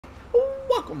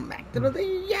welcome back to the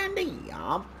D&D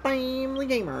Family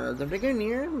Gamers. I'm Dick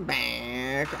here,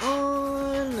 back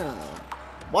on,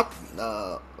 what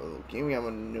the, okay, we have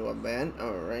a new event,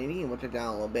 alrighty, we'll check down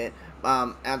a little bit.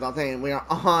 As I was saying, we are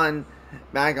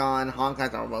back on Honkai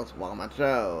Star Wars, welcome to my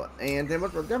show, and there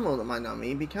was a demo that might not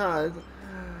me, because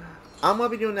I'm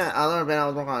going to be doing that other event I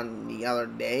was working on the other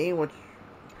day, which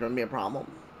is going to be a problem.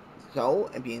 So,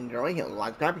 if you enjoy, hit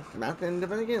like, subscribe, smash, and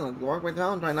different again, let's work with it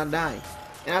and try not to die.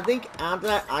 And I think after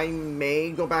that, I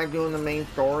may go back doing the main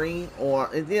story, or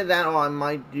it's either that or I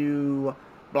might do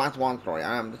Black Swan story.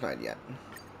 I haven't decided yet.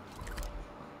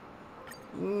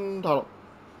 Total.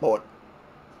 Bored.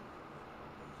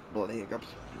 Bloody hiccups.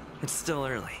 It's still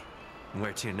early.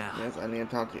 Where to now? Yes, I need to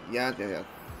talk to you. Yes.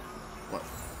 What?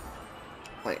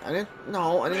 Wait, I didn't.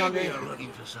 No, I didn't know. Maybe you're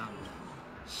looking for some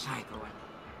psycho.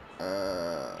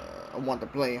 I want to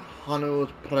play Hanu's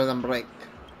Prison Break.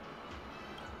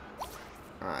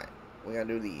 Alright, we gotta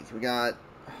do these. We got,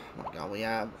 oh my god, we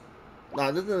have,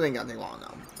 no, this isn't gonna take long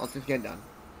now. Let's just get done.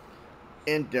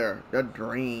 Enter the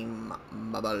dream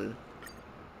bubble.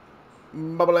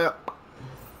 Bubble up.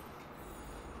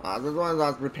 This one is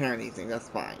us repairing these things, that's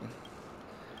fine.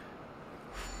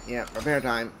 Yeah, repair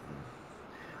time.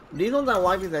 These ones I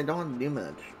like because I don't have to do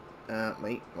much.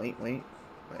 Wait.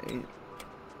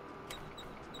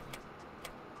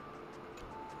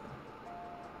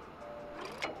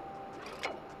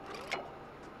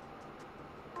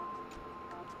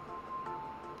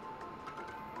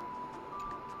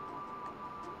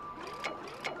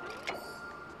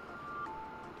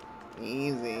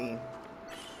 Easy.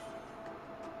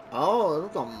 Oh, this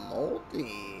is a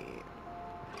multi.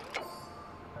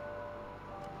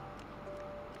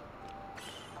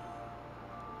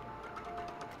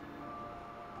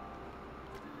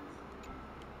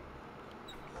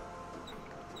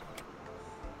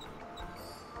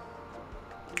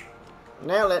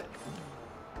 Nailed it.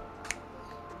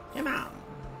 Come on.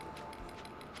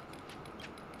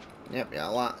 Yep,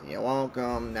 you're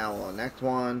welcome. Now on the next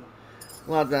one.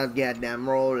 Let's just get them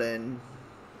rolling.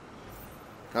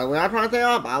 Cause we're not trying to stay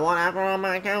up. I want Afro on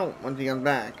my account once he comes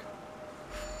back.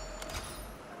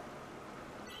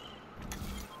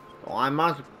 So I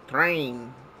must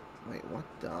train. Wait, what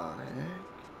the heck?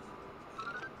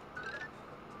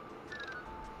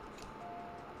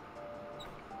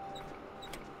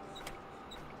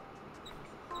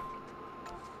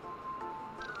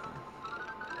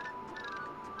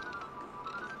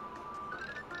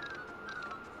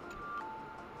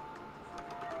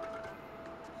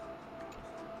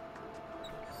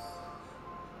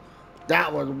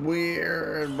 That was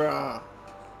weird, bruh.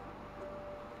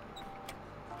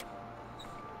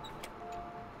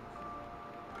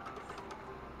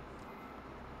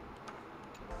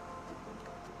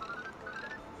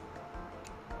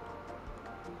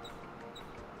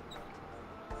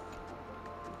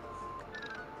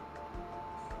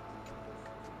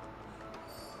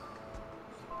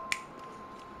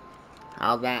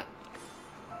 How's that?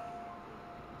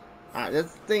 Alright,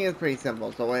 this thing is pretty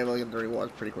simple, so we're able to get the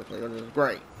rewards pretty quickly, which is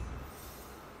great.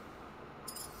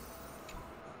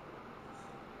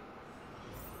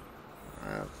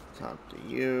 Alright, let's talk to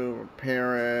you,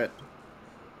 repair it.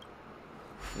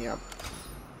 Yep.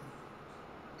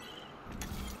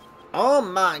 Oh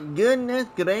my goodness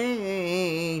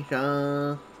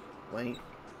gracious. Wait.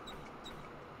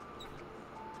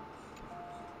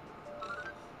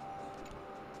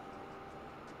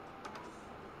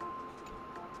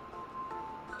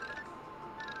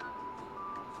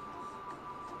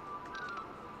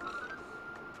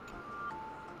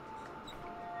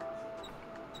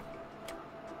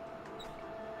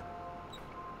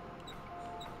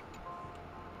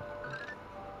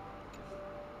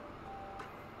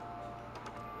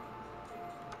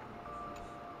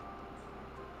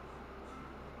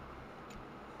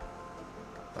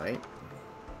 Right.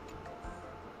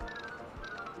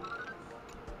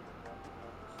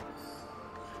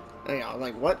 Hey, I was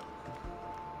like, what?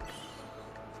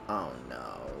 Oh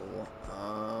no.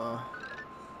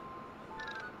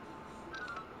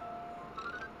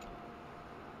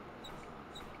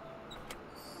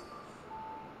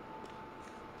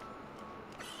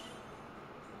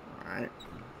 Alright.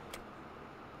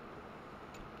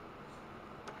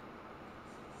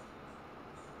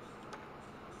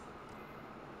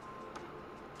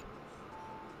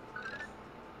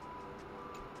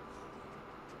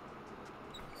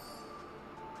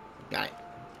 Got it.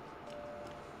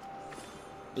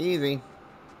 Easy.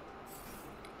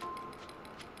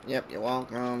 Yep, you're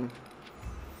welcome.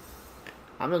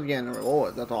 I'm just getting the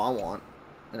rewards, that's all I want.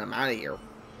 And I'm out of here.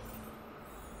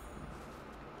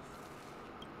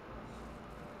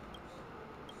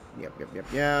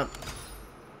 Yep.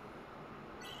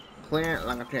 Clear it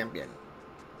like a champion.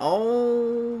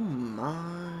 Oh my.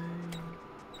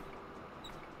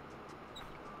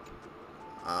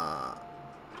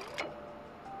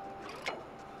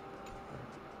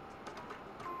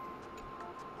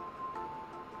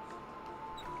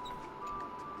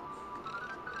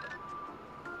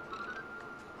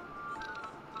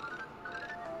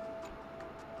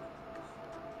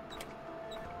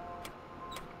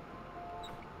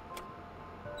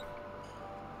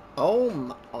 Oh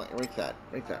my. Oh, wait, reset.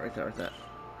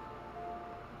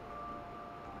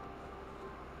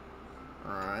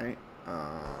 Alright.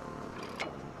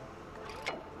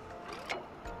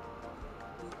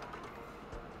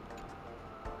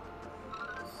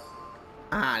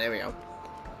 Ah, there we go.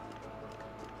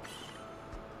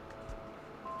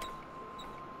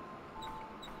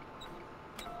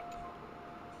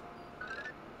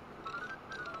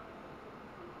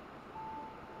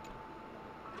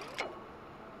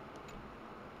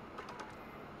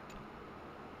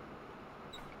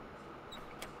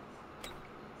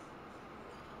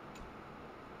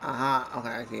 Aha, okay,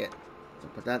 I see it. So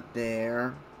put that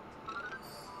there.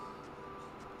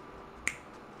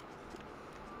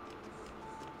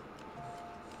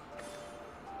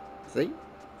 See?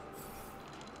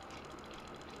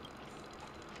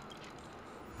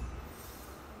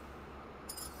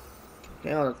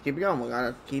 Okay, let's keep it going. We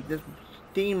gotta keep this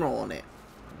steamrolling it.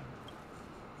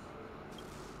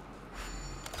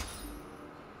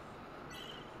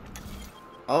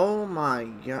 Oh my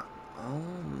god. Oh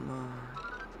my.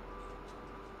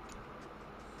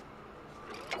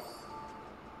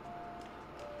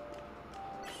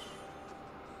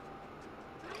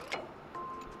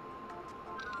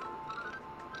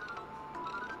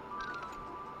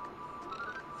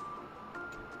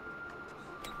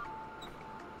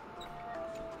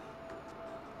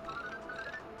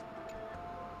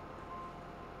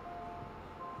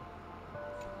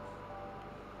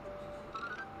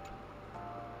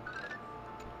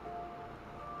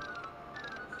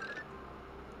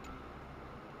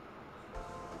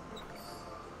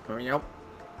 Hurry up.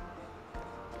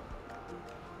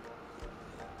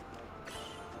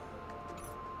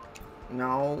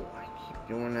 No, I keep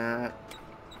doing that.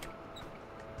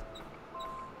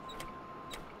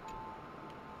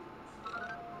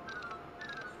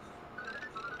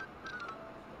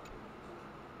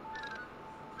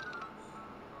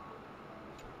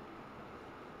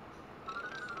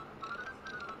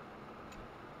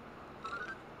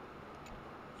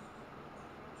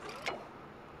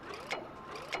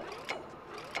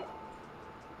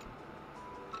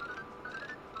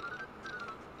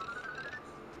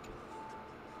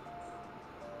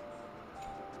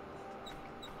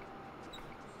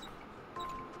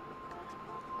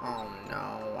 Oh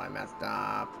no, I messed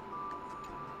up.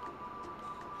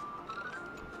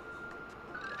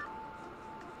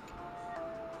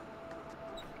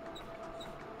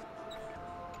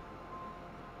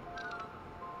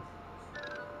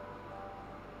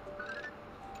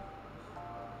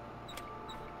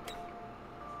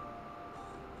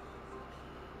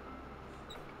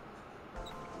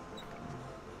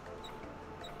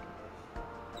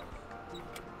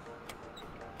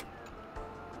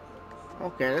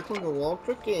 Okay, this one's a little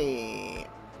tricky.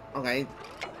 Okay.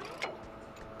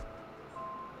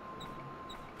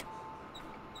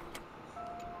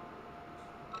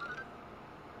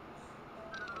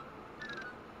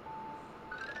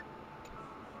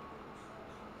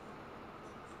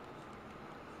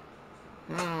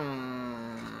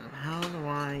 How do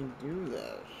I do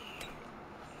this?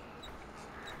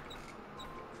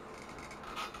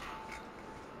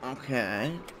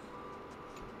 Okay.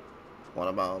 What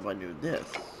about if I do this?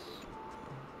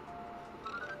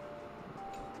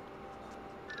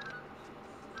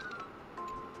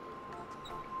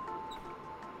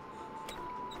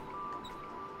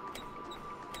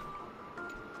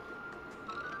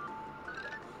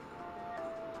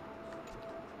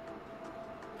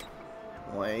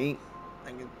 Wait, I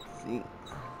can see.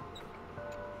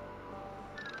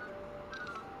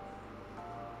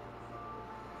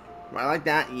 Right like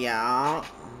that, yeah.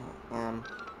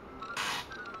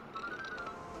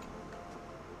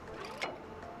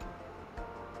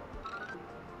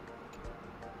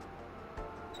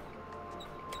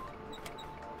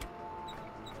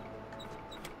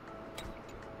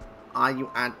 Are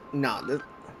you at? No, this.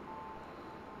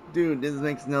 Dude, this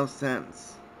makes no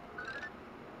sense.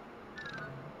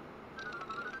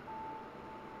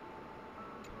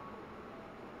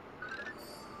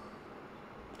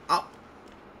 Oh.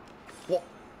 What?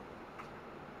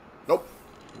 Nope.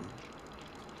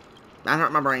 That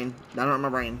hurt my brain.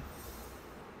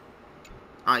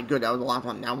 Alright, good. That was the last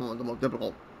one. That one was the most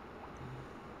difficult.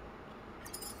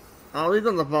 Oh, these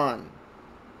ones are fun.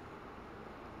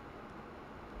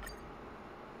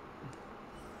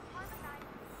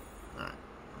 Alright.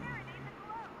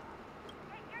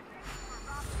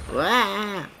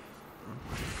 Wah!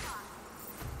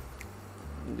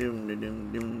 Doom, doom,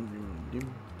 doom, doom,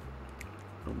 doom.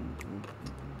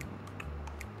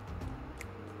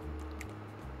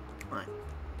 Alright.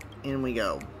 In we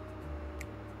go.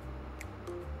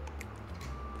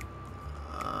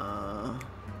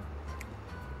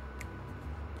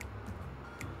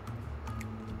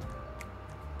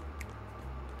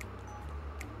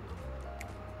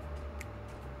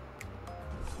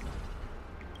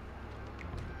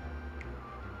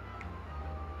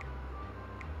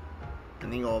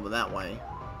 And then go over that way.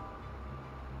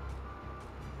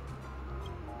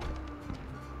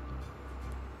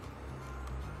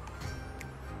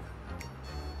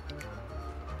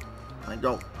 I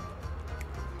go.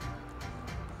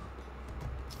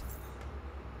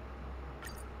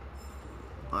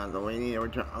 Alright, so we need to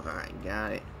return. Okay,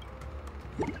 got it.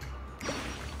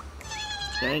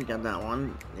 Okay, got that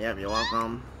one. Yep, you're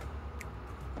welcome.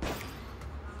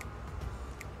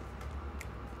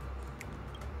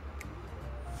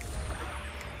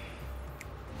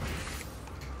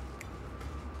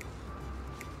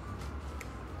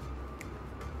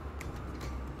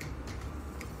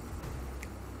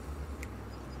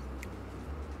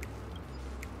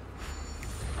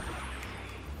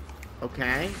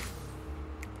 Okay.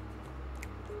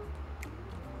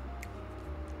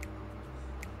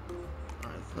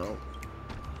 Alright, so.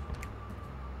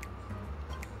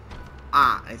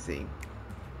 Ah, I see.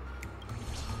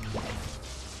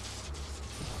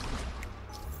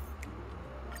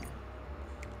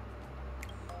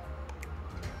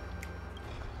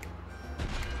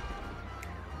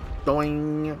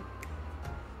 Doing.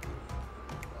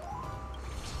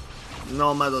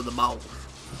 No matter the balls.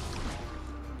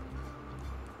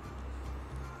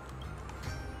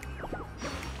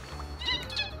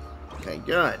 Okay,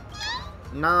 good.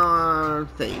 Now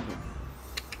save.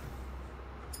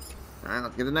 Alright,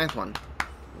 let's get the next one.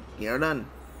 Get her done.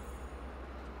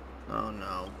 Oh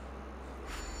no.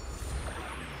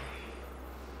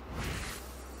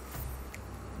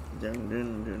 Dun,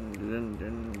 dun, dun, dun,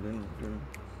 dun, dun, dun.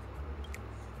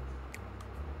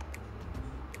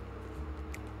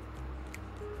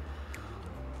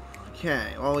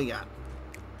 Okay, what we got?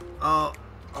 Oh,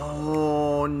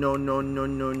 no, no, no,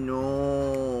 no,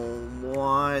 no.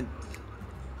 What?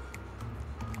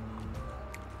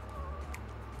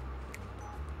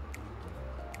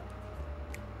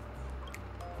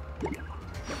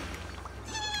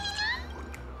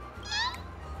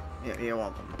 Yeah, you're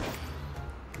welcome.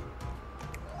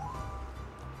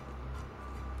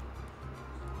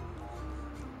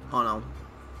 Oh no.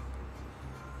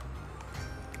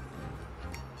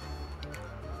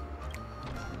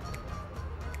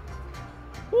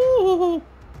 Ooh.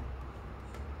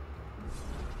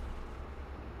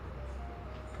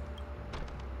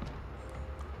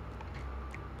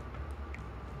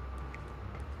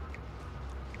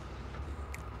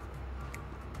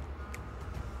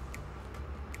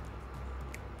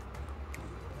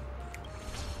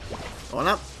 Going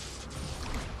up.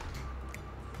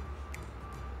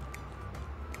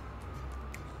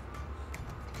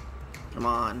 Come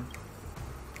on.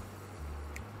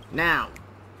 Now.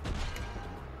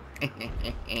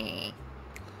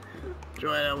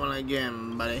 Try that one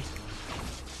again, buddy.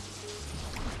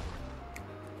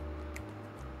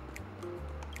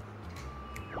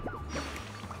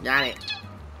 Got it.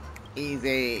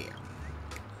 Easy.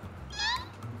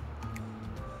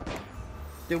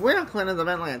 Dude, we're not playing this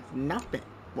event like it's nothing.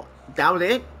 What? That was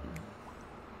it?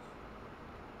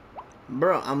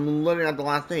 Bro, I'm literally at the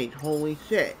last stage. Holy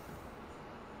shit.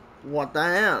 What the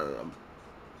hell?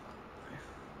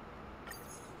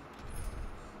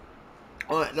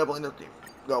 Alright, doubling this team.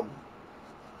 Go.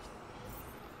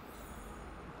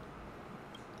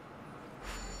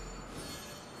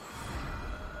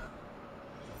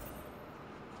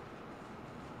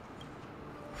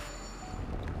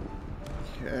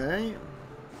 Okay.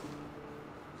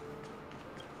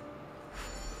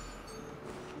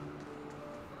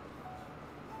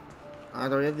 I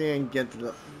don't even get to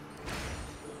the...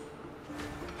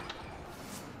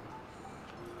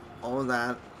 all of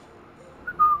that.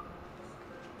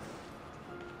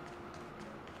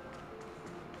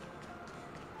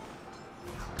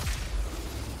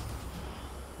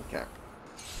 Okay.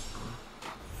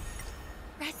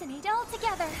 Resonate all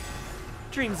together.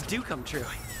 Dreams do come true.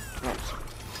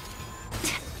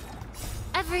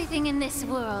 Everything in this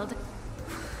world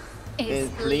is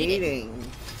It's bleeding.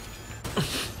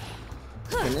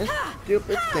 And this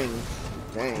stupid thing.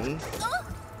 Okay.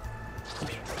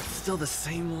 Still the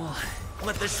same wall.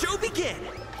 Let the show begin!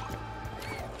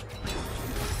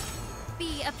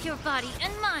 Be a pure body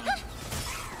and mind.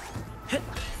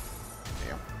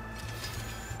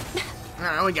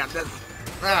 Ah, we got this.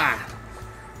 Ah.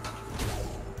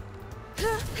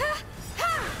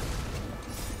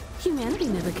 Humanity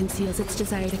never conceals its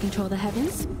desire to control the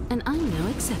heavens, and I'm no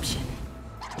exception.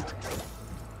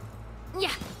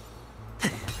 Yeah.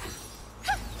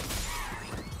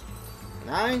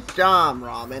 Nice job,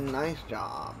 Robin. Nice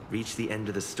job. Reach the end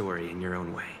of the story in your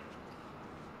own way.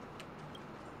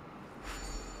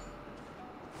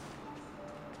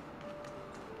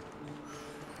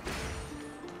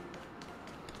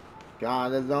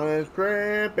 God, the zone is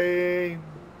creepy.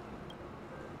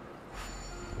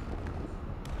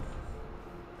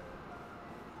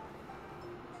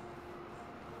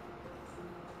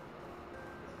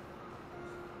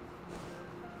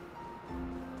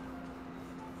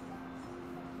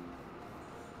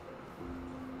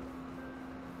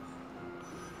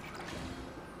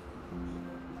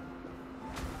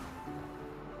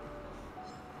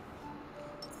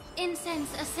 Incense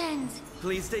ascends.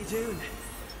 Please stay tuned.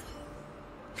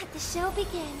 Let the show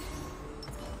begin.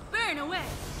 Burn away.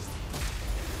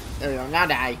 There we go, now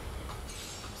die.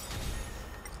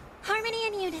 Harmony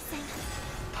and unison.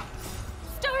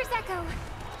 Stars echo.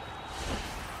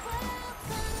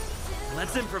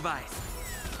 Let's improvise.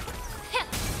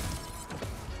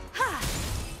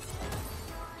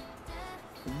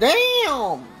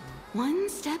 Damn! One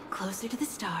step closer to the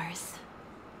stars.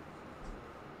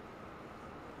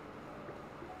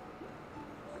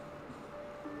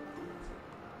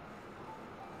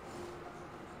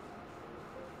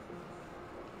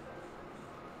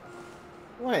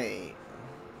 Wait.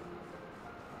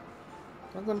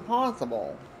 That's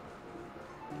impossible.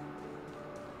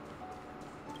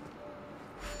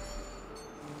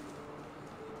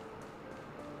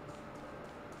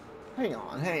 Hang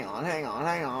on, hang on, hang on,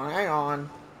 hang on, hang on.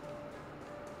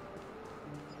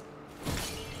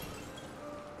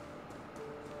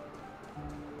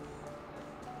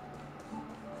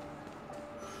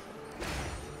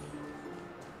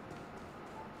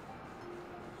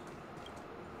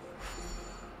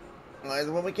 That's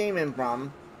where we came in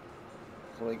from.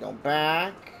 So we go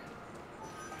back.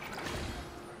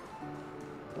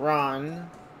 Run.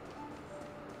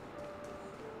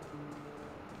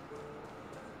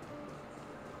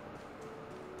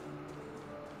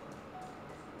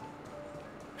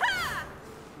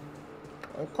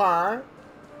 Okay.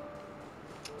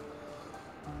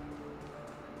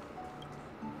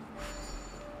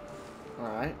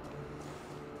 Alright.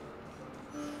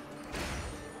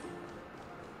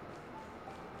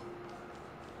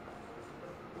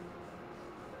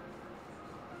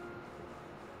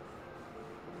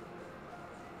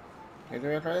 Maybe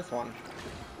we'll try this one.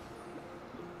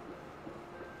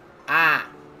 Ah!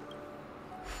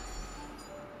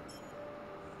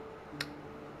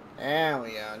 There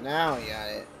we go, now we got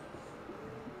it.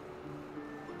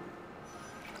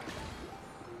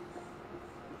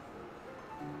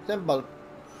 Simple.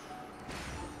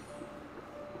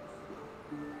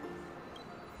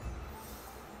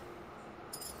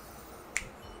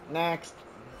 Next.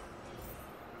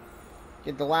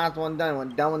 Get the last one done. We're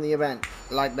done with the event.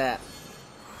 Like that.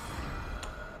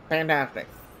 Fantastic.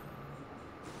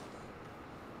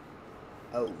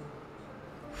 Oh.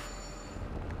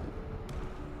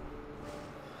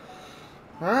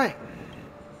 Alright.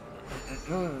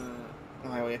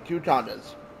 Alright, we have 2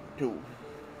 charges. 2.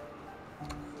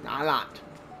 Not a lot.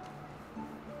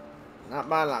 Not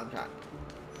by a long shot.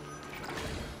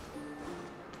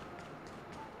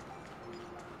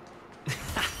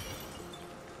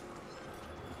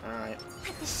 Alright.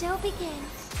 Let the show begin.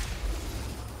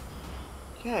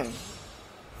 Okay.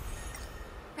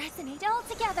 Resonate all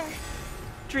together.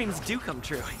 Dreams do come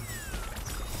true.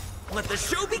 Let the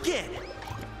show begin!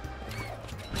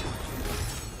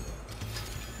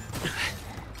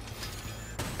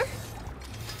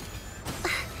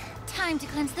 Time to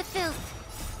cleanse the filth.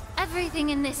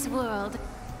 Everything in this world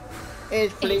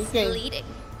It's is bleeding. bleeding.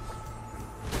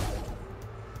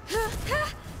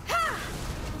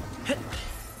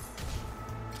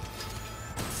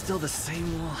 Still the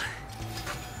same wall.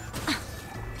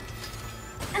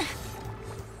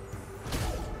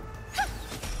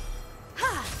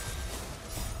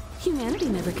 Humanity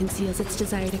never conceals its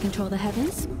desire to control the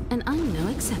heavens, and I'm no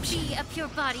exception. Be a pure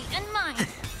body and mind.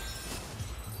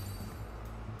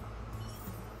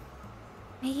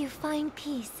 May you find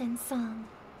peace in song.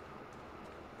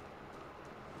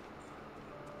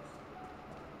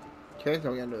 Okay, so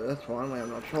we're gonna do this one. We have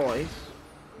no choice.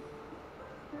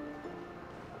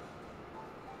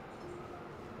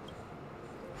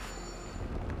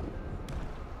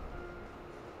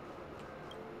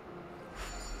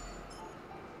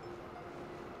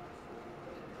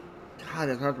 God,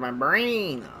 this hurts my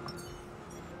brain.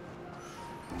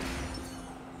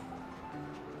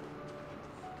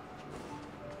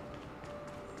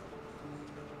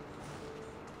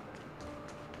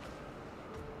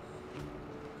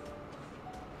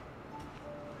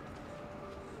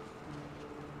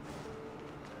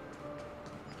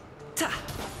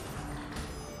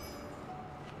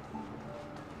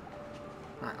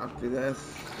 Alright, I'll do this.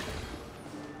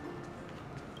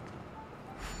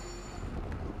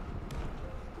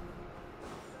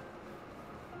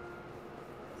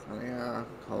 So yeah,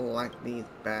 collect these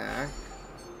back.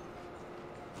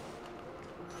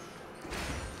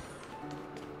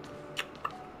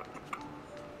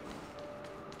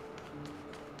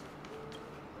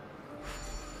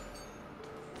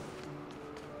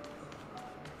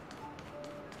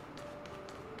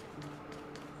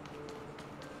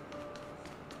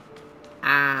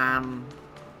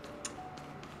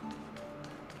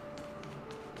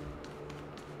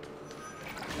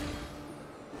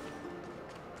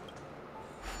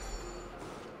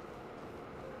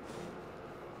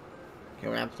 Okay,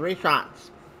 we have 3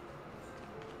 shots.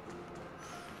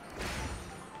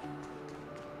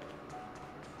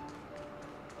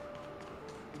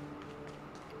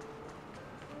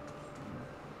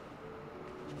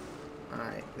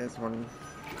 Alright, this one.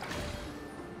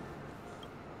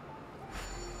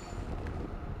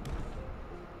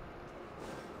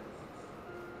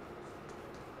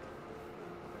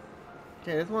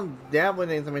 Okay, this one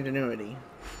definitely needs some ingenuity.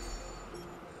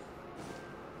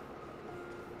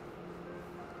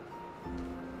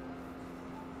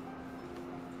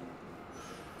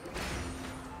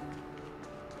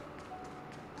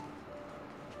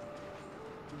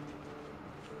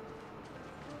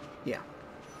 Yeah.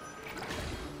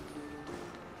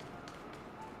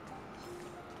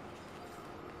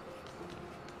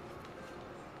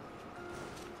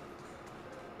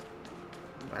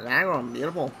 But that one,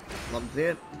 beautiful. Love to see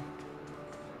it.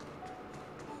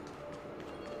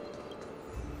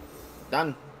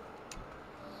 Done.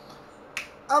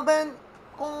 Oven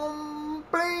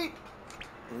complete.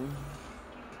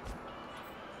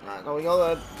 Alright, so we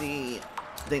go to the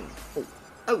thing. Oh,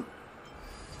 oh.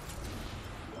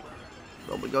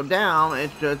 So we go down, it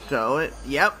should show it.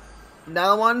 Yep.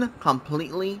 Another one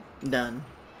completely done.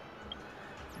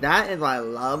 That is what I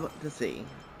love to see.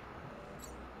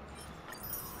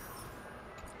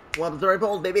 Well, the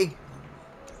report, baby.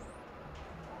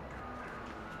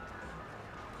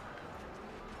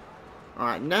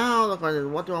 Alright, now the question is,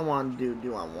 what do I want to do?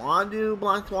 Do I want to do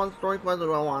Black Swan story quest, or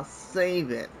do I want to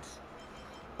save it?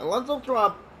 And let's look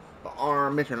through our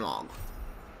mission log.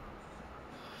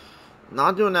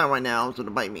 Not doing that right now, so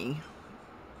to bite me.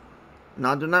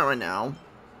 Not doing that right now.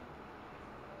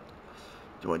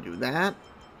 Do I do that?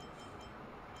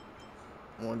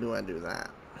 Or do I do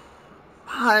that?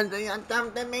 They are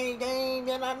dumb to me, game.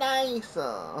 You're not nice.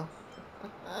 Can't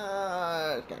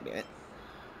do it.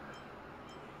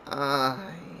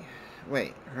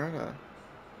 Wait, her.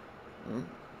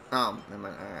 Oh, never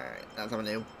mind. Alright, that's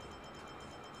something new.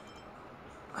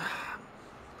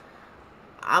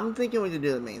 I'm thinking we should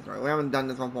do the main story. We haven't done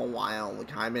this one for a while. We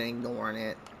kind of been ignoring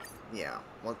it. Yeah,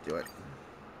 let's do it.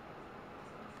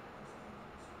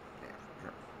 Yeah,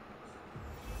 sure.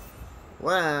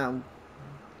 Well.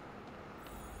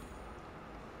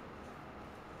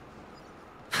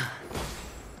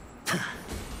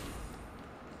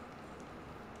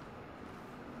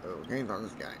 Okay, on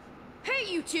this guy.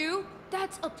 Hey, you two!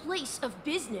 That's a place of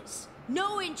business.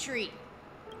 No entry.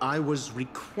 I was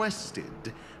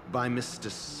requested by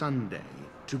Mr. Sunday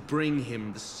to bring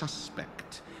him the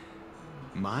suspect.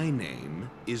 My name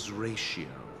is Ratio.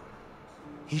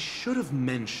 He should have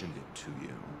mentioned it to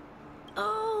you.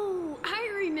 Oh, I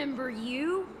remember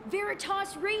you.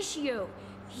 Veritas Ratio.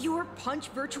 Your punch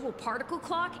virtual particle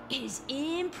clock is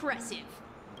impressive.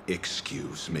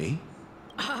 Excuse me?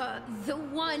 The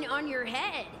one on your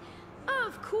head.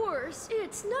 Of course,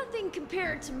 it's nothing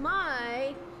compared to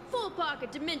my full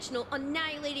pocket dimensional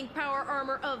annihilating power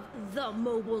armor of the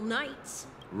Mobile Knights.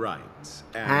 Right.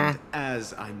 And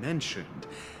as I mentioned,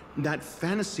 that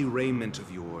fantasy raiment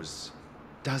of yours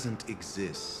doesn't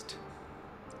exist.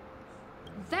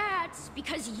 That's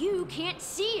because you can't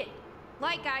see it.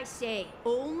 Like I say,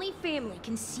 only family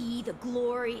can see the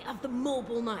glory of the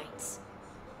Mobile Knights.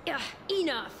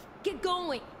 Enough. Get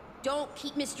going. Don't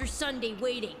keep Mr. Sunday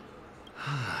waiting.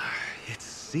 It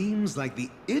seems like the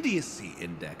idiocy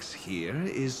index here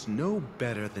is no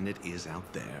better than it is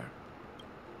out there.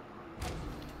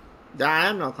 I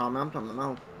have no comment. I'm telling them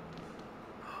no.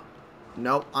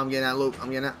 Nope, I'm getting that loop. I'm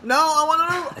getting that. No, I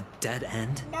want to loop. A dead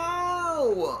end?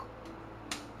 No!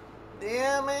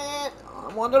 Damn it! I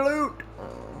want to loot.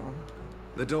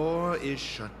 The door is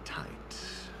shut tight.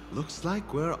 Looks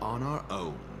like we're on our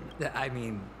own. I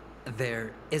mean,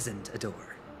 there isn't a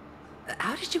door.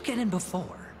 How did you get in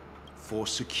before? For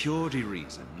security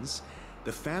reasons,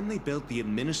 the family built the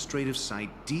administrative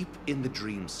site deep in the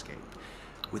dreamscape,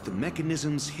 with the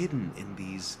mechanisms hidden in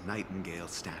these Nightingale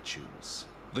statues.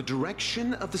 The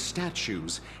direction of the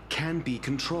statues can be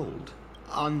controlled.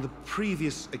 On the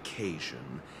previous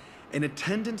occasion, an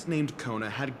attendant named Kona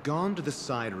had gone to the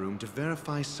side room to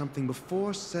verify something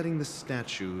before setting the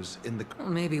statues in the... Well,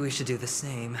 maybe we should do the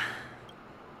same.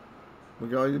 We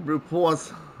go to brute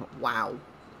force. Wow.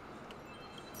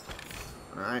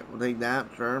 Alright, we'll take that,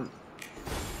 sure.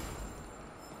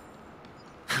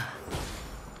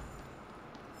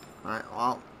 Alright,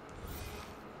 well.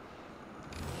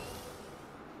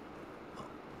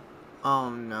 Oh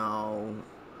no.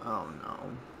 Oh no.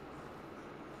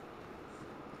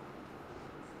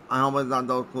 I hope it's not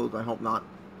those clues, I hope not.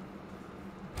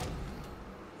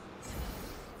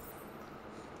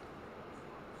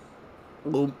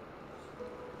 Boom.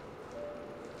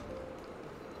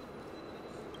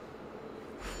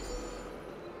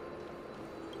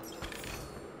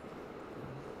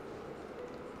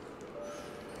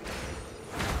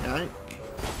 Alright.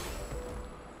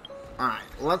 Alright,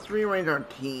 let's rearrange our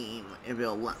team if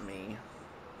it'll let me.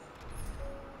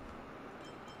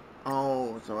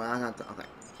 Oh, so I have to, okay.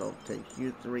 So take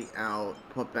you three out,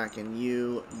 put back in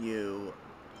you, you,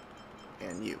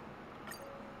 and you.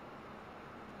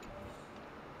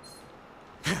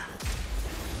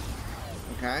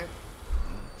 Okay.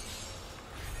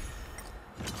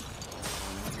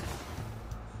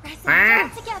 Pressing all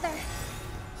together.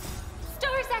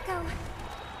 Stars echo.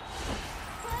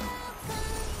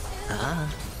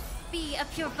 Be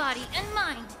of your body and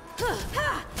mind.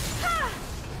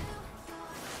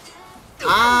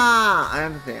 Ah, I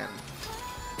understand.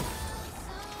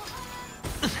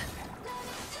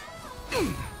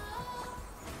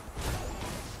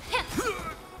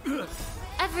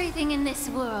 Everything in this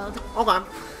world Okay.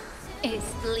 is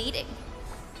bleeding.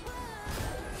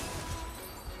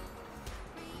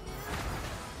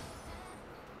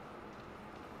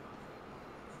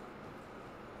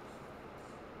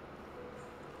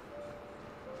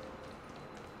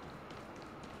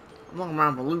 I'm walking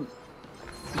around for loot.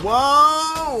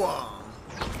 Whoa!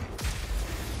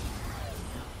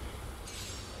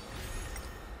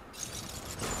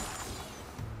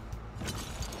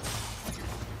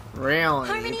 Really?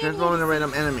 Harmony Transforming into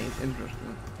random enemies.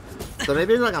 Interesting. So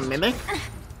maybe it's like a mimic?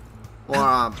 Or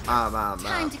a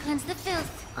Time to cleanse the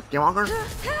filth. skinwalker?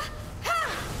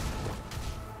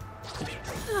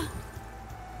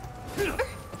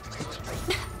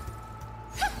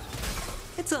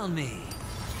 It's on me.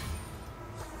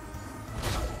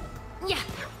 Yeah.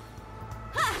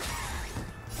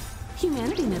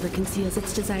 Humanity never conceals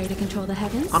its desire to control the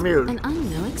heavens, I'm here. and I'm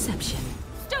no exception.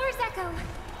 Stars echo.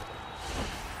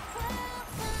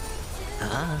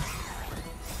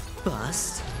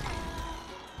 Bust.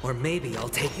 Or maybe I'll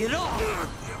take it all.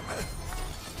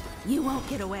 You won't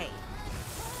get away.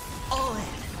 All in.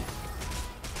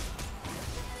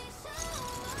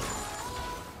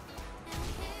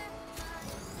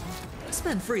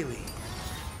 Spend freely.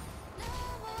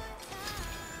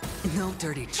 No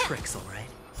dirty tricks, all right?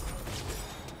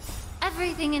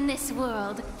 Everything in this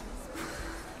world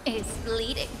is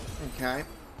bleeding. Okay.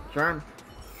 Sure.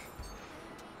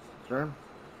 Sure.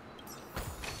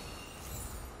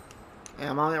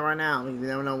 Yeah, I'm on it right now because you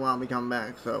never know when I'll be coming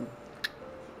back, so.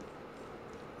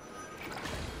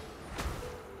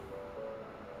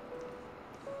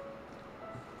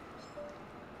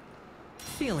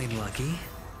 Feeling lucky.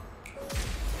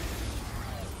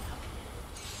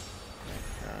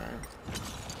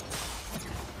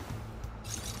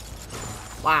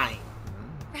 Why?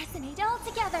 Resonate all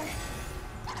together.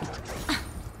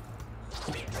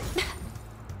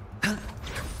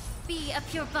 Be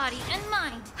of your body and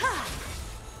mind.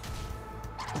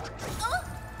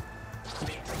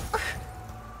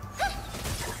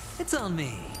 It's on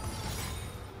me.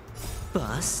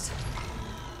 Bust.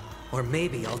 Or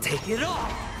maybe I'll take it all.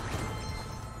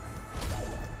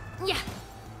 Yeah.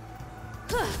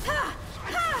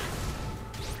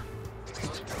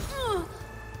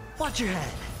 Watch your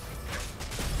head.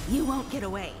 You won't get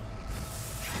away.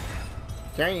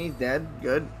 Okay, he's dead.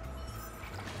 Good.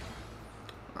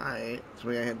 Alright, so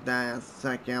we gotta hit that in a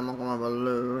second. I'm gonna have a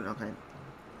loot. Okay.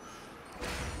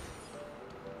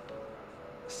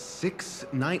 6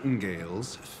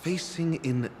 nightingales facing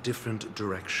in different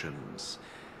directions.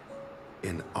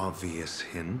 An obvious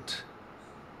hint.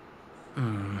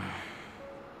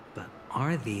 But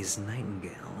are these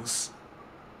nightingales?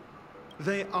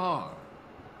 They are.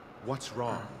 What's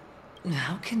wrong?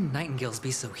 How can nightingales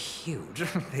be so huge?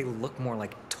 They look more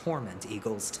like torment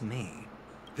eagles to me.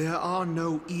 There are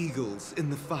no eagles in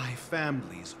the 5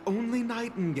 families, only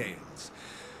nightingales.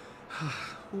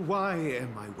 Why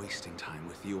am I wasting time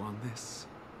with you on this?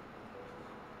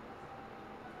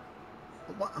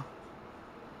 What?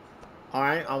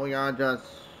 Alright, are we gonna just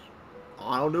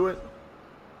auto do it?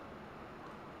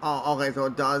 Oh, okay, so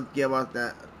it does give us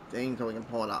that thing so we can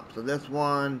pull it up. So this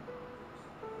one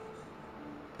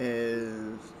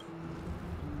is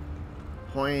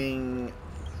pointing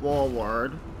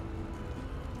forward.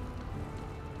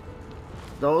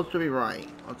 Those should be right.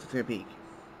 Let's take a peek.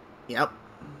 Yep.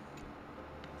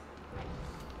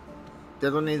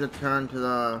 This one needs to turn to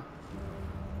the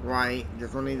right.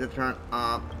 This one needs to turn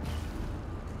up.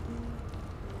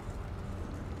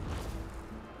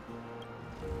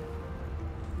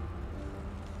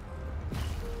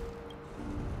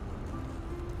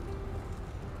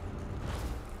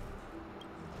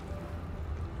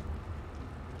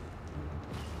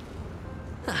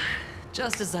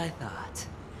 Just as I thought.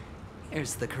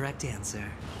 Here's the correct answer.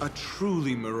 A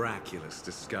truly miraculous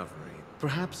discovery.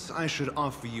 Perhaps I should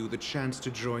offer you the chance to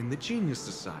join the Genius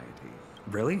Society.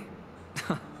 Really?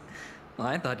 Well,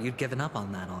 I thought you'd given up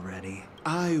on that already.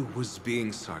 I was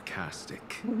being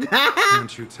sarcastic.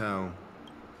 Can't you tell?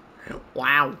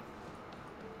 Wow.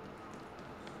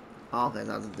 Okay,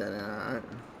 that's dead end. Alright.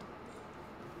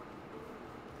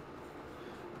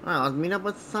 Alright, let's meet up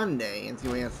with Sunday and see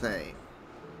what he has to say.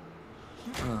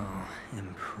 Oh,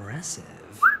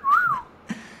 impressive.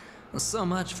 Well, so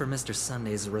much for Mr.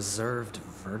 Sunday's reserved,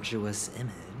 virtuous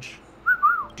image.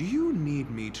 Do you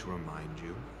need me to remind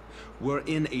you? We're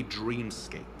in a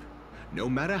dreamscape. No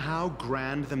matter how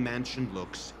grand the mansion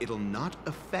looks, it'll not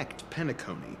affect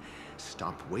Penacony.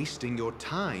 Stop wasting your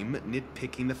time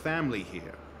nitpicking the family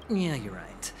here. Yeah, you're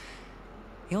right.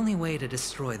 The only way to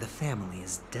destroy the family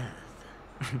is death.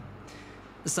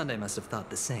 Sunday must have thought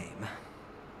the same.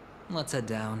 Let's head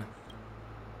down.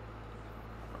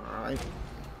 Alright.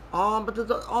 Oh, but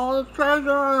there's all this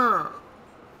treasure!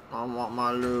 I want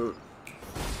my loot.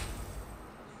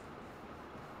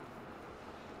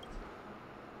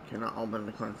 Cannot open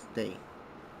the current state.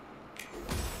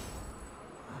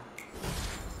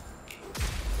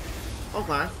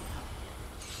 Okay.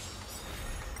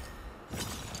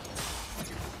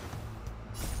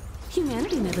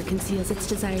 Humanity never conceals its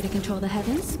desire to control the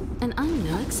heavens, and I'm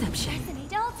no exception.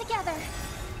 Resonate all together.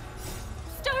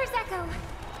 Stars echo.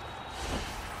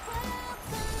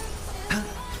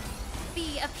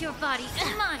 Be a pure body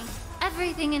and mind.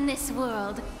 Everything in this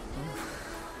world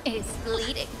is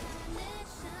bleeding.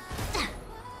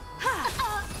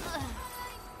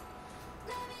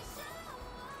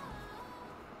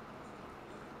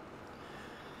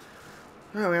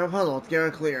 Alright, we have a puzzle. Let's get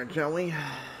it cleared, shall we?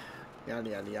 Yada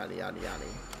yada yada yada yada.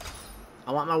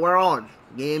 I want my world.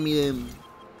 Give me them.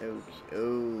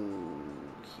 Okay.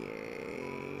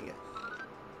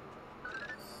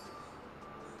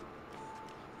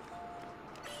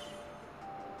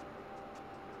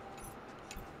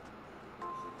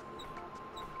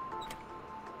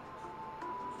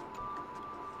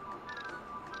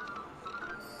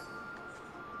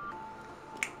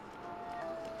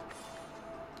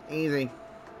 Easy.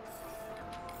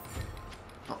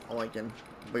 Oh, I can.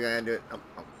 We gotta do it. Oh,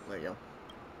 there you go.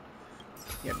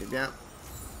 Yeah, do that.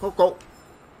 Coco.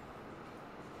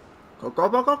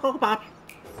 Coco, pop.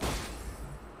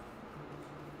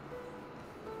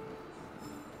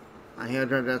 I hear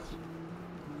this.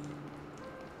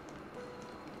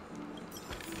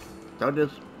 So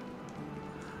just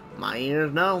my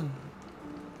ears know.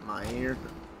 My ears.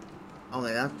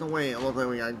 Okay, that's the way it looks like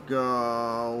we gotta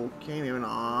go. Okay, maybe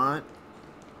not.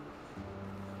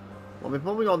 Well,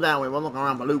 before we go that way, we'll look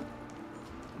around the loop.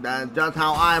 That's just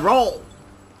how I roll.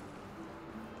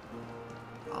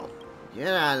 Oh, get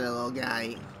out of there, little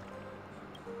guy.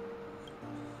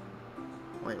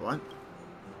 Wait, what?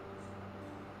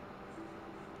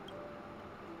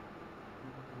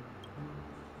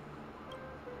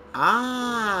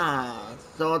 Ah,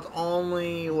 so it's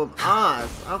only with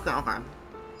us. Okay, okay.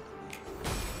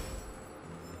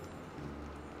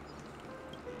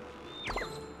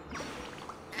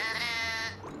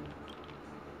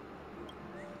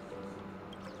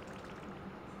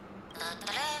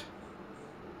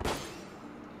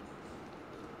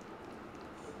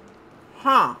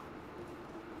 Huh.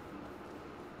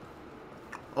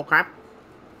 Okay.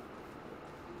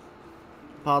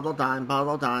 Puzzle time,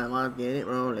 let's get it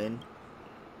rolling.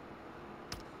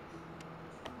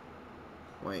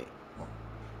 Wait.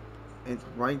 It's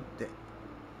right there.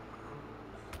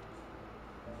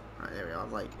 Alright, there we go.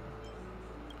 Like.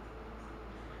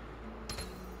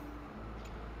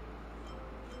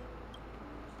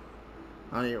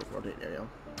 How do you rotate? There you go.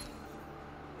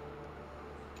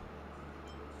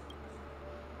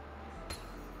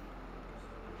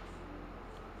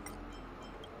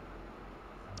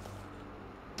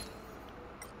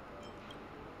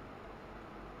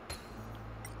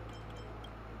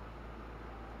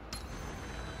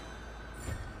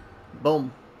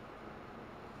 Boom.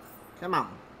 Come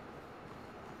on.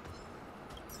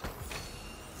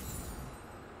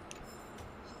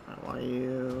 Why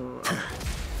you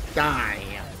die?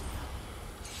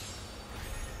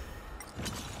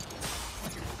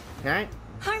 Okay.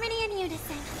 Harmony and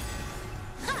unison.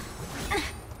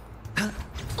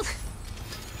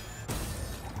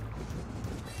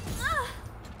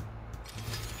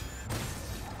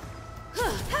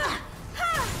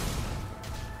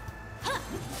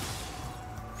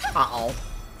 Uh-oh.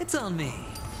 It's on me.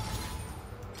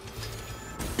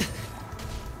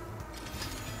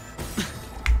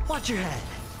 Watch your head.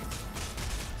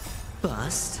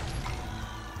 Bust.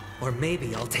 Or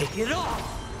maybe I'll take it all.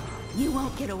 You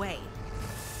won't get away.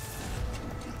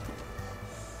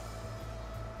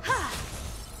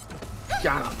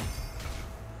 Got him.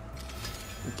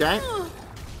 Okay.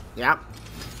 Yep.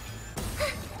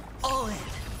 All in.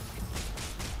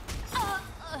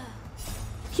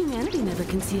 Humanity never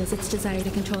conceals its desire to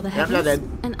control the Yep, heavens, I did.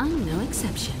 and I'm no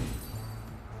exception.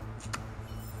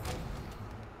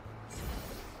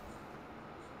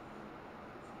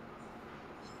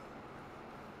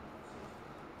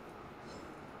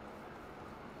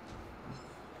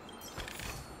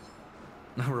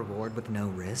 A reward with no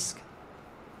risk?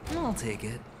 I'll take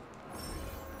it.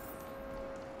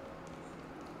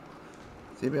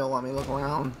 See if he'll let me look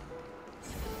around.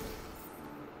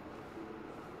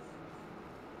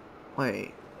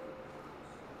 Wait.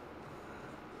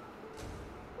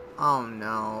 Oh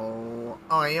no.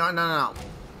 Oh, you know, no.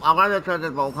 I'll go to the treasure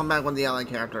vault. Come back with the other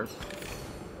characters.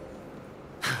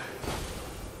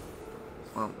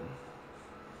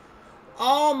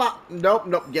 Oh my.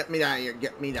 Nope. Get me out of here.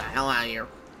 Get me the hell out of here.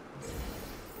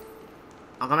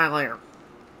 I'll come back later.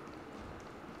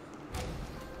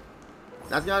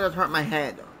 That's gonna just hurt my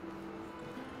head.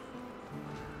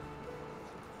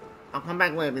 I'll come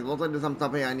back later because it looks like there's some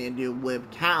stuff here I need to do with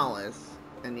Callus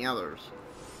and the others.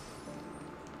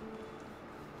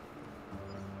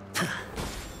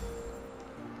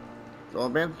 So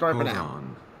advanced story for Hold now.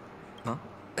 on. Huh?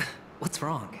 What's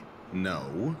wrong?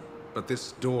 No, but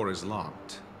this door is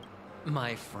locked.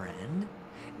 My friend?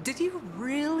 Did you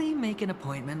really make an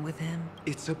appointment with him?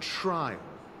 It's a trial.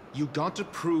 You got to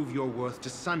prove your worth to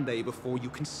Sunday before you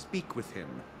can speak with him.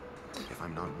 If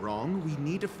I'm not wrong, we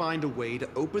need to find a way to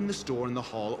open this door in the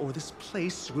hall or this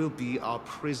place will be our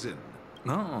prison.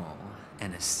 Oh,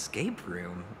 an escape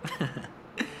room.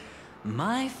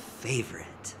 My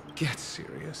favorite. Get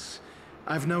serious.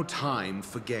 I've no time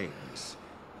for games.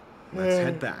 Let's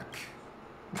head back.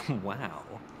 Wow.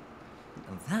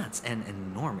 That's an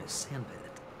enormous sandpit.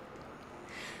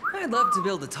 I'd love to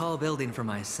build a tall building for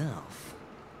myself.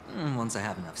 Once I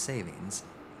have enough savings.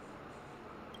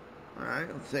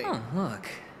 Alright, let's see. Oh, look.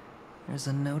 There's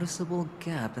a noticeable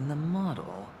gap in the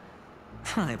model.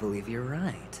 I believe you're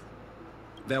right.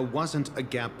 There wasn't a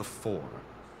gap before.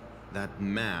 That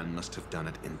man must have done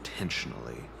it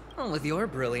intentionally. Well, with your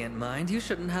brilliant mind, you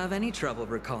shouldn't have any trouble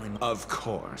recalling. Of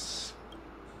course.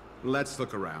 Let's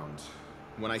look around.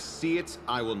 When I see it,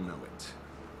 I will know it.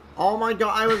 Oh my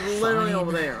god, I was literally Fine.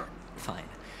 over there. Fine.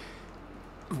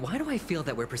 Why do I feel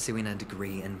that we're pursuing a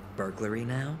degree in burglary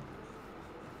now?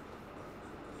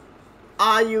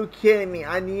 Are you kidding me?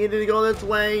 I needed to go this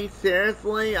way?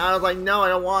 Seriously? I was like, no, I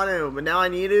don't want to. But now I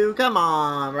need to? Come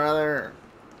on, brother.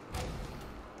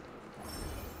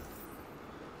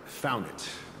 Found it.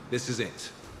 This is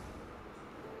it.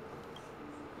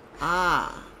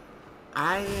 Ah.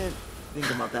 I didn't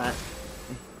think about that.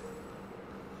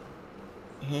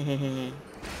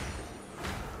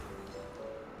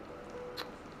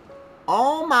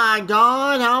 Oh my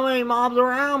god, how many mobs are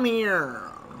around here?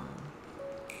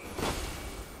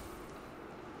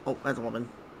 Oh, that's a woman.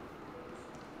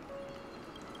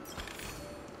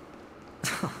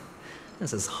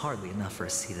 This is hardly enough for a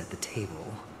seat at the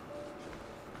table.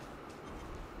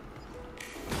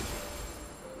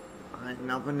 Alright,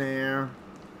 nothing there.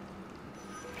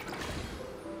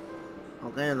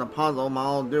 Okay, there's a puzzle,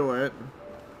 I'll do it.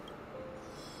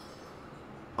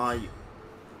 Are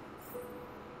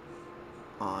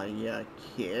you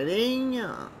kidding?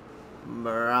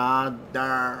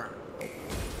 Brother.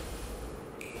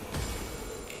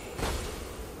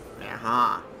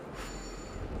 Aha.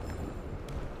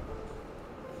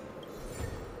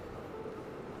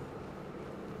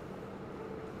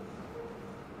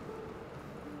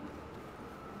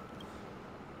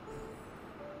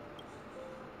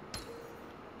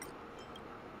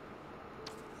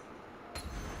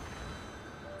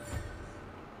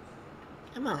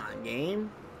 Come on, game.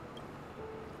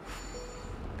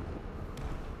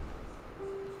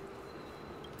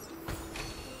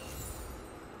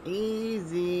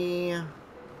 Easy.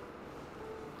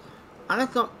 I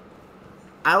just don't.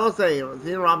 I will say,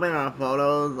 seeing Robin in our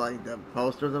photos, like the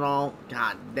posters and all,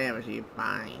 god damn it, she's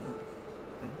fine.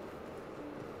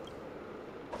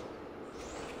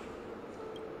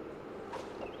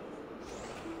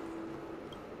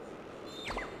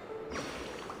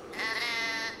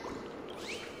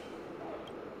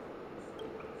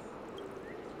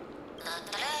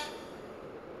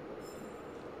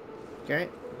 Okay.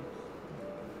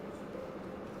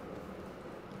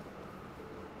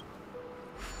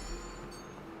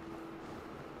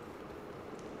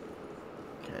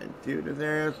 Okay, dude, this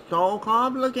area is so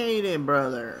complicated,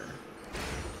 brother.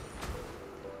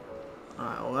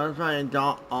 Alright, well, let's try and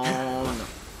dot on.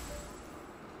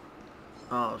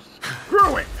 Oh,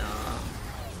 screw it!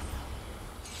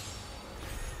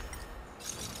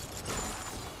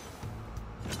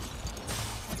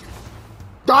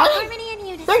 Die! Harmony and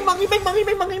unison. Big monkey, big monkey,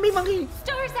 big monkey, big monkey!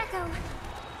 Stars echo.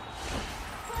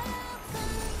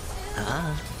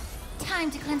 Time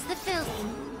to cleanse the filth.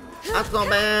 That's not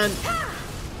bad.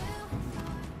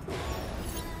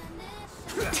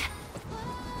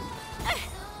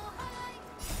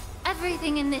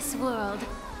 Everything in this world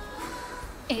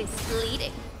is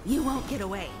bleeding. You won't get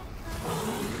away.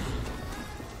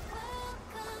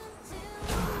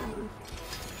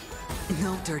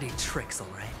 No dirty tricks, all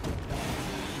right?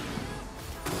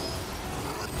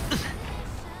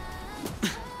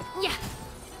 Yeah.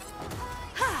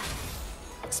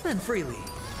 Spend freely.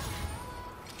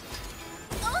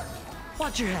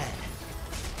 Watch your head.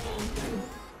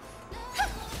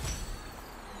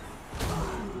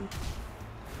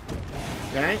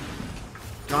 Okay.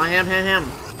 Go him.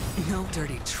 No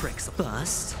dirty tricks,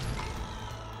 bust.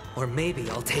 Or maybe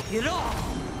I'll take it all.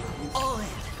 All in.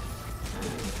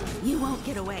 You won't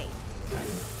get away.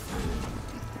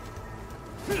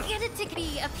 Get it to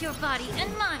be of your body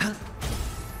and mind.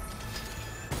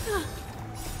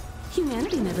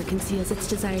 Humanity never conceals its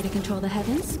desire to control the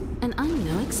heavens, and I'm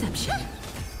no exception.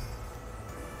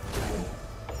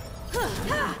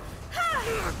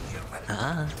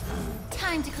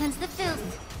 Time to cleanse the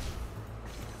filth.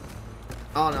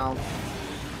 Oh no.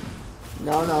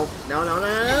 No, that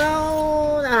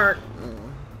hurt.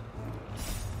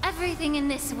 Everything in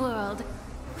this world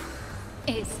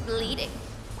is bleeding.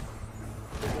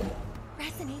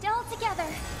 Resonate all together.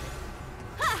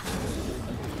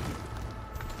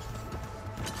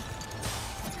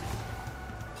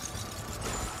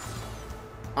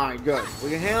 Alright, good. We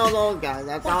can handle those guys.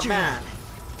 That's Watch not your bad.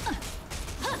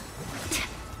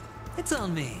 It's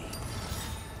on me.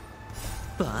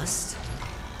 Bust.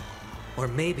 Or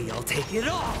maybe I'll take it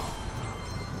all.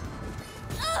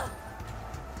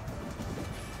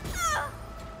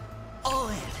 All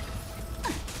in.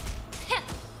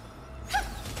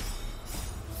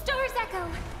 Stars echo.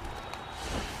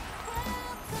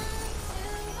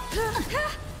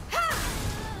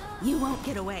 You won't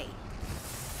get away.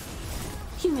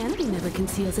 Humanity never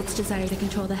conceals its desire to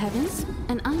control the heavens,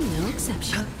 and I'm no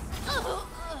exception.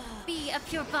 Be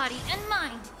of your body and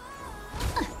mind.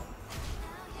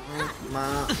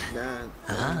 My God.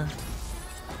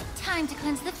 Time to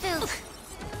cleanse the filth.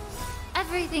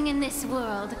 Everything in this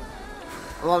world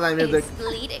I love that music. is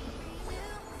bleeding.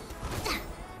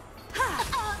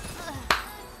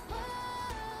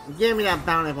 Give me that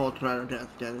bountiful treasure chest.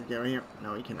 Get over here.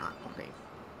 No, you cannot. Okay.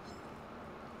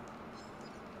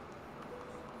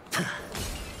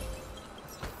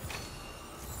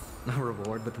 A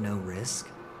reward with no risk.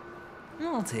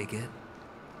 I'll take it.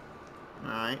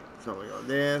 Alright, so we go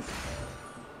this.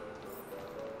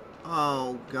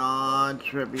 Oh god,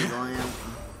 trippy glam.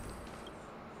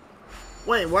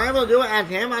 Wait, we're able to do it as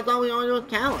him? I thought we only do it with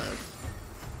Callus.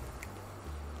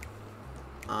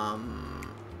 I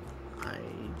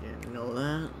didn't know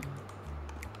that.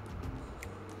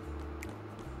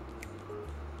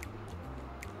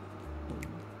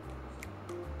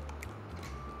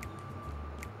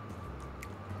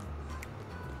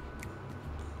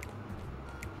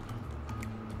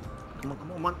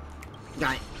 Come on.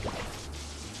 Got it.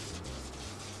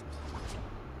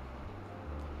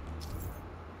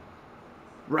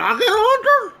 Rocket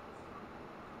Hunter?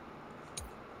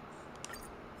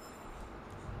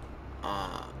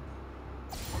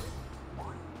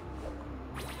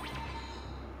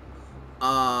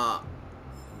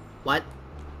 What?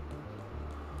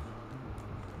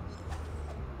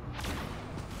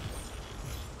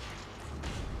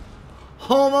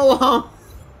 Home Alone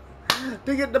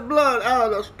to get the blood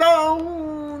out of the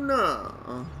stone.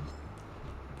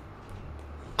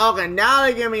 Okay, now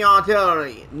they give me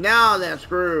artillery. Now they're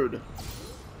screwed.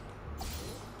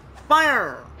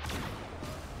 Fire!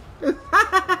 Hey,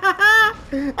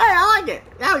 I like it.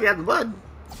 Now we got the button.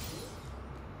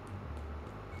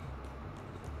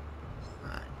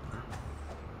 Alright.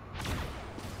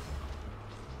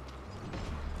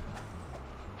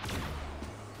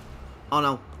 Oh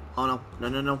no. Oh no. No,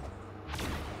 no, no.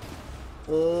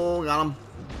 Oh, got him.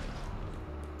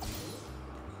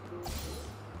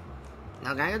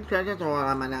 Now, can I get the treasures or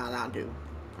am I not allowed to?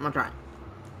 I'm gonna try.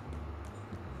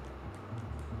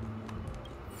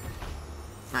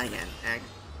 Not again. X.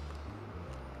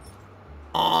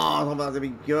 Oh, it's about to be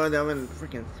good. That would be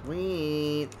freaking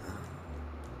sweet.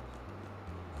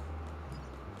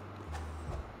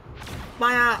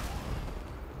 Fire!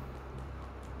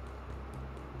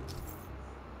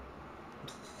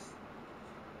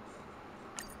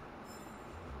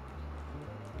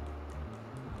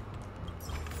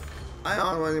 I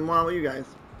don't know anymore about you guys.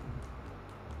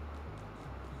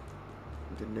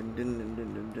 Dun, dun, dun, dun,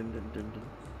 dun, dun, dun, dun, dun.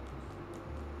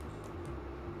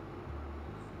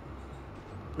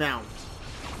 Now.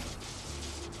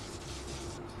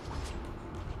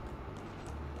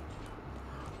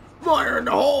 Fire in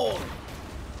the hole!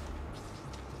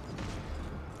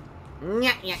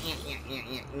 Yeah, yeah, yeah, yeah, yeah,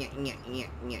 yeah, yeah, yeah,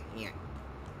 yeah, yeah.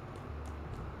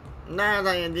 That's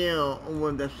how you deal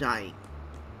with the site.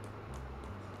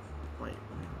 Wait,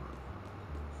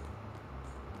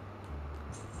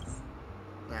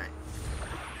 Alright.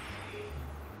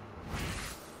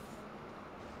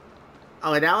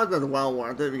 Okay, that was just well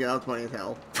worth it because that was funny as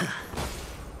hell.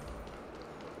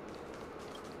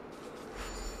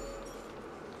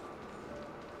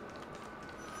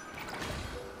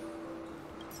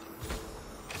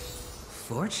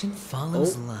 Fortune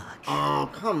follows luck. Oh,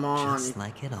 come on. Just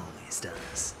like it always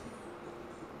does.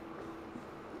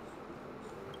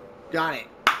 Got it.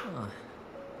 Oh.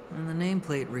 And the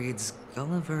nameplate reads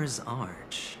Gulliver's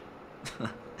Arch.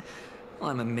 Well,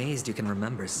 I'm amazed you can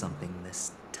remember something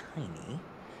this tiny.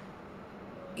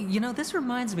 You know, this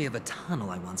reminds me of a tunnel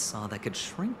I once saw that could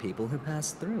shrink people who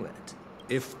passed through it.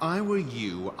 If I were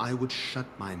you, I would shut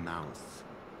my mouth.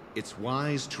 It's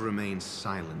wise to remain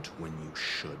silent when you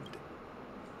should.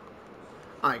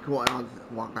 Alright, cool. I don't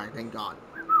walk back, thank God.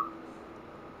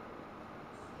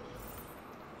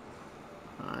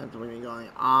 Alright, so we're going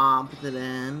opposite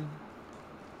end.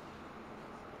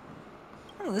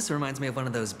 Oh, this reminds me of one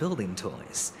of those building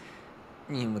toys.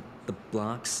 You know, with the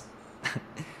blocks.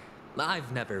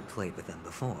 I've never played with them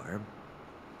before.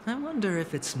 I wonder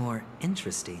if it's more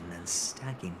interesting than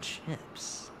stacking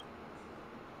chips.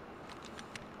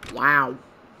 Wow.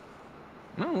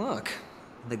 Oh, look.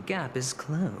 The gap is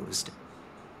closed.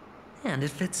 And it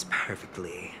fits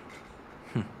perfectly.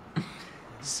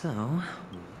 So...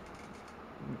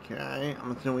 Okay,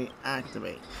 I'm assuming we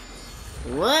activate.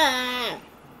 What?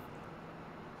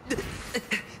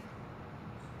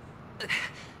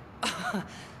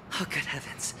 Oh, good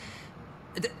heavens.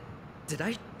 Did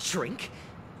I shrink?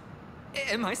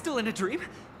 Am I still in a dream?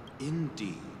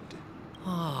 Indeed.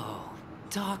 Oh,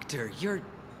 Doctor, you're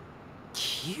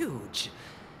huge.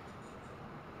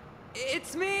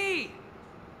 It's me!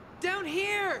 Down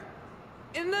here!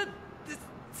 In the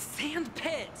sand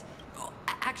pit! Oh,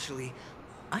 actually,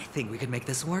 I think we could make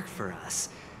this work for us.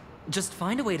 Just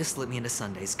find a way to slip me into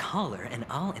Sunday's collar, and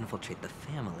I'll infiltrate the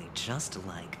family just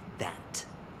like that.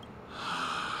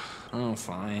 Oh,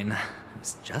 fine. I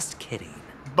was just kidding.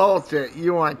 Bullshit,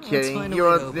 you weren't kidding. Let's find a You way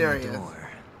to were open the serious. door.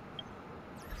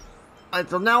 Alright,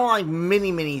 so now we're like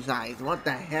mini size. What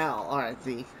the hell? Alright,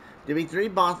 see. There be 3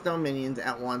 boss style minions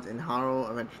at once in Hollow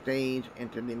Adventure Stage.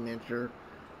 Enter the miniature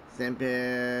sand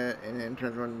pit, and then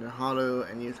transform into Hollow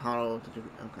and use Hollow to do.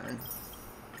 Okay.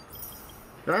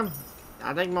 Sure.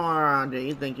 I'll take more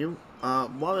D's, thank you. What are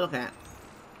we looking at?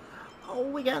 Oh,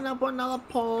 we got another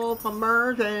pull for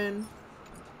merging.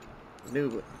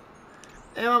 Dude.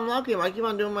 If I'm lucky, if I keep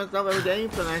on doing my stuff every day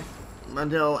for next,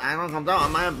 until Aggron comes out, I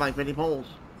might have like 50 pulls.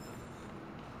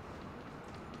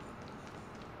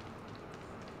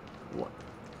 What?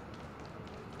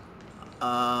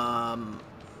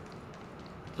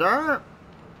 Sir?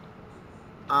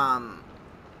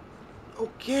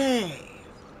 Okay.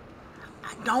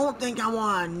 I don't think I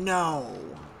want to know.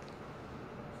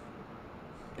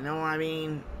 You know what I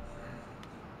mean?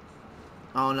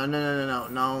 Oh, no,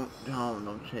 no,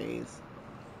 chase.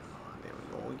 Oh, there we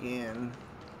go again.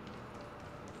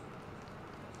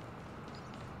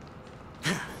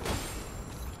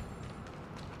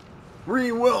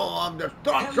 Free will of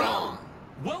destruction! Hello.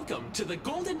 Welcome to the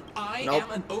Golden I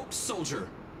Am an Oak Soldier.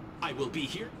 I will be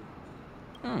here.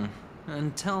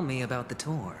 And tell me about the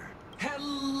tour.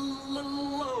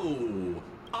 Hello.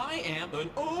 I am an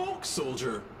oak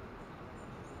soldier.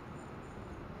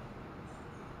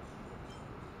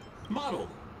 Model.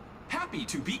 Happy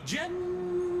to be Gen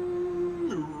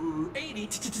 80.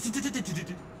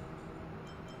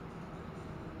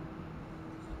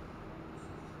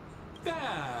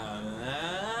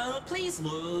 Please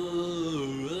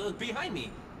look behind me.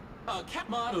 Cat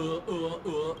model.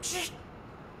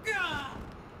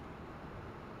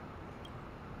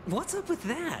 What's up with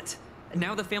that?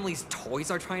 Now the family's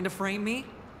toys are trying to frame me?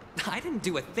 I didn't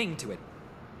do a thing to it.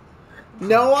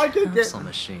 No, I didn't. Capsule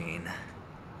machine.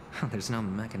 There's no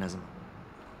mechanism.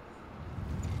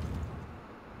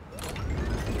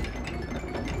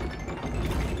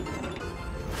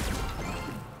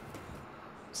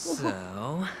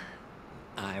 So,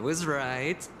 I was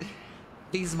right.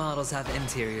 These models have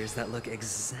interiors that look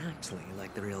exactly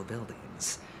like the real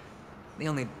buildings. The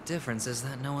only difference is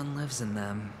that no one lives in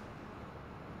them.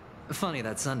 Funny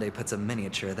that Sunday puts a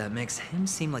miniature that makes him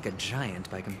seem like a giant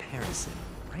by comparison,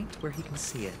 right where he can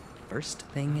see it first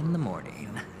thing in the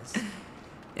morning.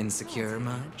 Insecure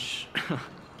much?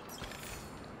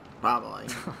 Probably.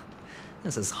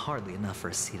 This is hardly enough for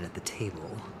a seat at the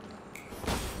table.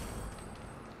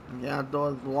 Yeah,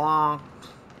 door's locked.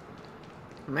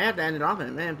 I may have to end it off in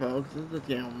a minute, folks. This is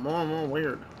getting more and more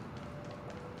weird.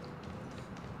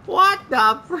 What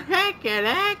the frick is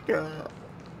that girl?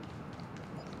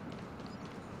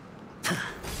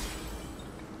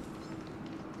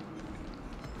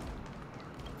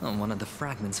 Oh, one of the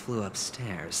fragments flew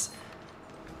upstairs.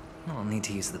 I'll need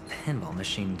to use the pinball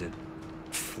machine to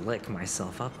flick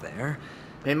myself up there.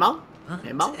 Pinball? But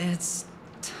Pinball? it's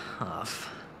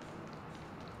tough.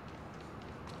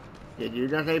 Did you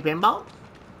just say pinball?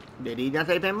 Did he just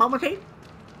say pinball machine?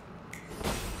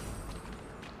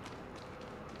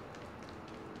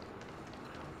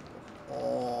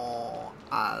 Oh,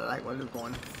 I like where this is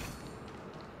going.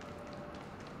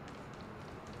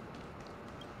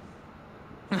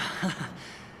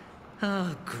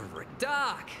 Oh, great.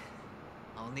 Doc!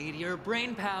 I'll need your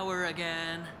brain power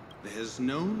again. There's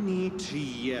no need to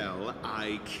yell.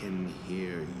 I can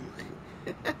hear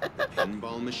you. The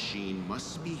pinball machine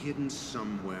must be hidden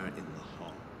somewhere in the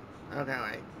hall. Okay,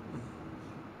 wait.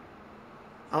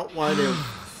 Oh, what do I do?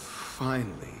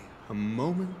 Finally, a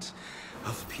moment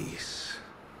of peace.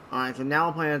 Alright, so now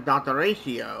we're playing as Dr.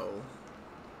 Ratio.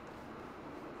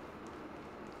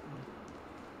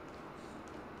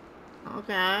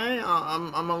 Okay,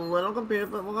 I'm a little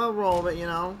confused, but we're gonna roll it, you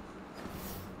know.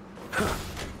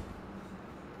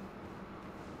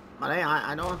 But hey,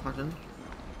 I know a question.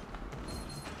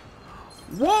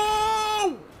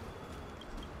 Whoa!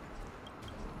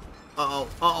 Uh-oh,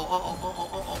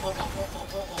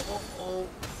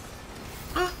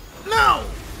 no!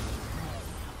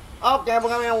 Okay, we're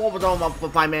gonna be on Wolverine for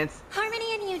 5 minutes.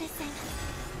 Harmony and unison.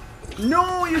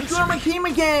 No, you threw my team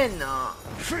again!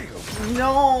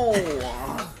 No!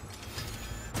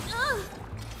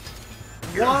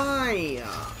 Why?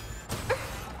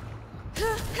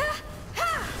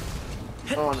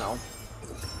 Oh no.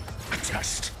 A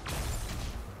test.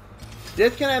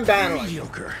 This can end badly.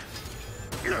 Mediocre.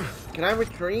 Can I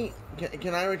retreat?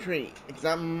 Can I retreat? Because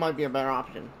that might be a better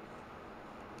option.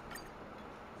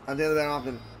 I think the better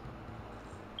option.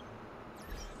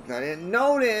 Because I didn't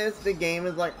notice the game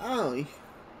is like, oh.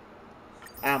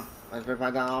 Let's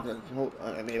verify that option.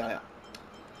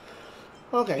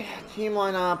 Okay, team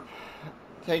lineup.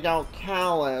 Take out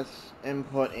Callus and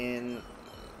put in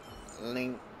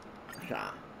Link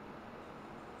Shot.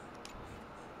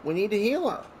 We need to heal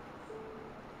her.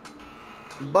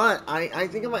 But I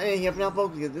think I'm gonna end here for now,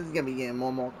 folks, because this is gonna be getting more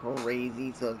and more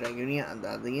crazy. So Dragonia and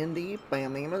the D&D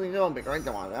family, I'm really doing big right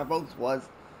there. That, folks, was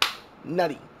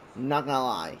nutty. Not gonna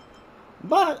lie.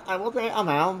 But I will say I'm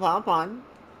having a lot of fun.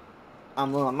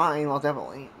 I'm losing mine, most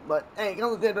definitely. But hey, it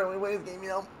comes to different ways game, you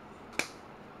know.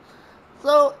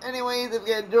 So, anyways, if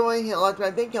you guys enjoy, hit like,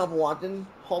 thank y'all for watching.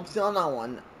 Hope to see you on that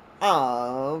one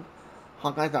of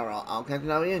Honkai Star Rail. I'll catch you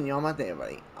next video, and you're my day,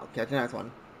 everybody. I'll catch you next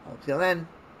one. Hope to see you then.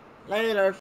 Later.